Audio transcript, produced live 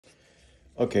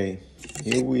Okay,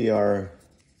 here we are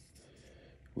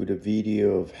with a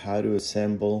video of how to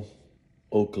assemble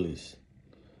Oakleys.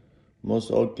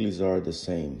 Most Oakleys are the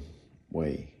same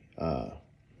way.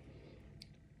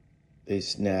 They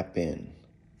snap in.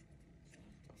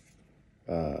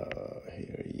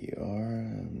 Here you are.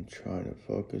 I'm trying to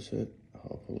focus it.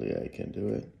 Hopefully I can do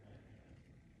it.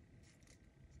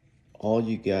 All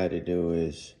you gotta do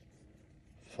is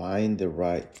find the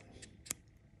right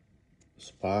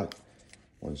spot.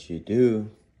 Once you do,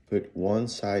 put one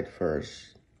side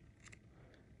first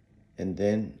and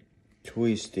then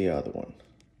twist the other one.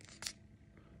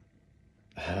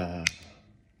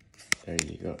 There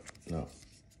you go. No.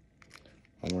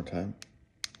 One more time.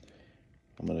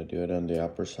 I'm gonna do it on the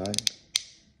upper side.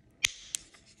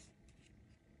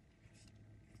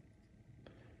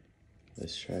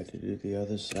 Let's try to do the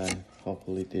other side.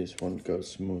 Hopefully this one goes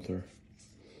smoother.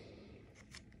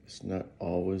 It's not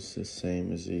always the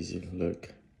same as easy.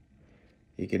 Look,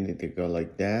 you can either go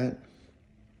like that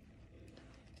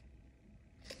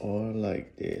or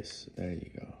like this. There you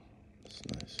go. That's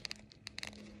nice.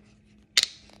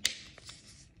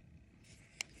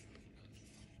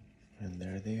 And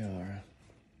there they are.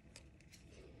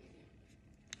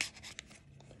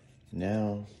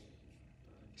 Now,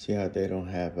 see how they don't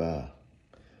have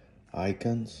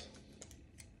icons?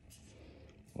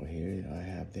 Well, here I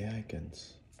have the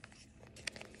icons.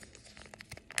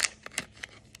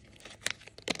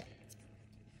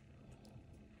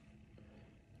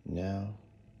 Now,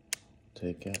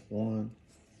 take out one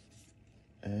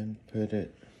and put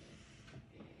it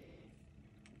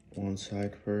one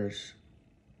side first.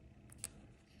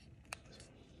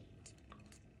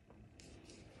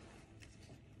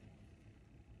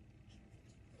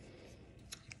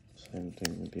 Same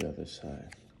thing with the other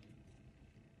side.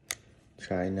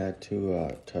 Try not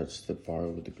to touch the bar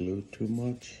with the glue too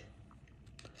much.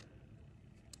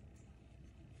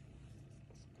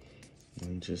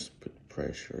 And just put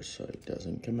pressure so it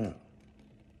doesn't come out.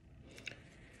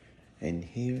 And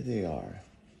here they are.